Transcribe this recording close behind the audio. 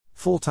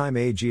Full-Time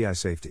AGI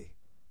Safety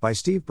by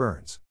Steve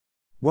Byrnes.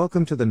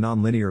 Welcome to the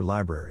Nonlinear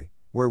Library,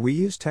 where we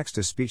use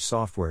text-to-speech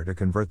software to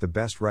convert the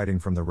best writing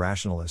from the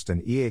rationalist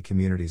and EA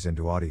communities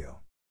into audio.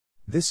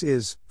 This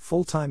is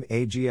Full-Time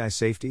AGI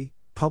Safety,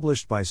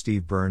 published by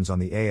Steve Byrnes on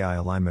the AI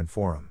Alignment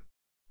Forum.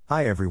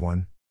 Hi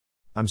everyone.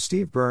 I'm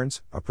Steve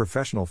Byrnes, a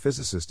professional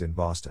physicist in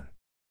Boston.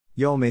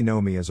 Y'all may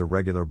know me as a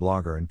regular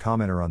blogger and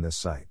commenter on this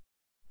site.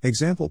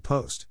 Example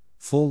post,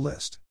 full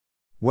list.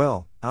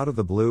 Well, out of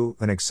the blue,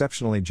 an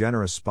exceptionally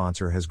generous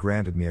sponsor has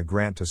granted me a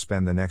grant to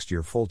spend the next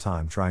year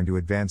full-time trying to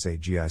advance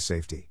AGI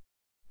safety.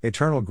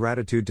 Eternal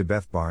gratitude to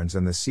Beth Barnes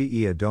and the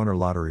CEA Donor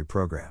Lottery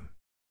Program.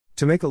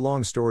 To make a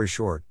long story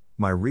short,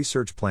 my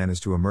research plan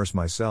is to immerse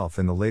myself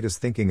in the latest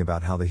thinking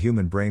about how the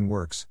human brain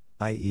works,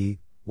 i.e.,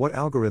 what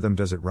algorithm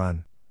does it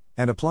run,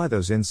 and apply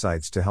those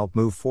insights to help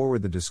move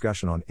forward the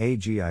discussion on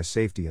AGI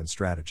safety and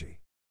strategy.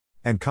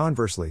 And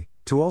conversely,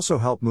 to also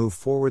help move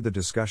forward the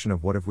discussion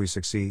of what if we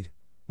succeed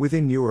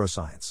within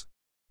neuroscience.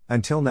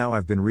 Until now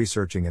I've been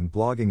researching and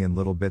blogging in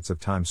little bits of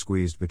time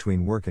squeezed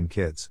between work and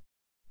kids.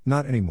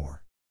 Not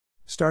anymore.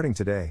 Starting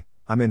today,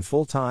 I'm in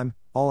full-time,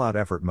 all-out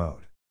effort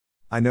mode.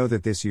 I know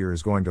that this year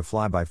is going to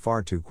fly by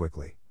far too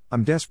quickly.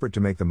 I'm desperate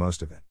to make the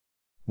most of it.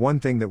 One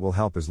thing that will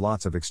help is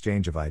lots of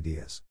exchange of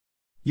ideas.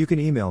 You can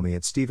email me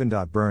at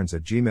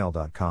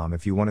steven.burns@gmail.com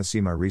if you want to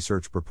see my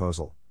research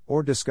proposal,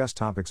 or discuss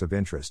topics of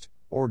interest,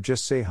 or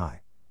just say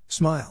hi.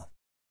 Smile.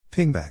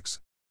 Pingbacks.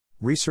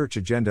 Research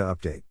Agenda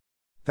Update.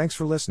 Thanks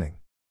for listening.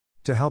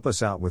 To help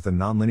us out with the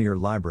Nonlinear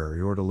Library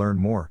or to learn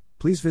more,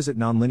 please visit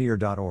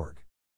nonlinear.org.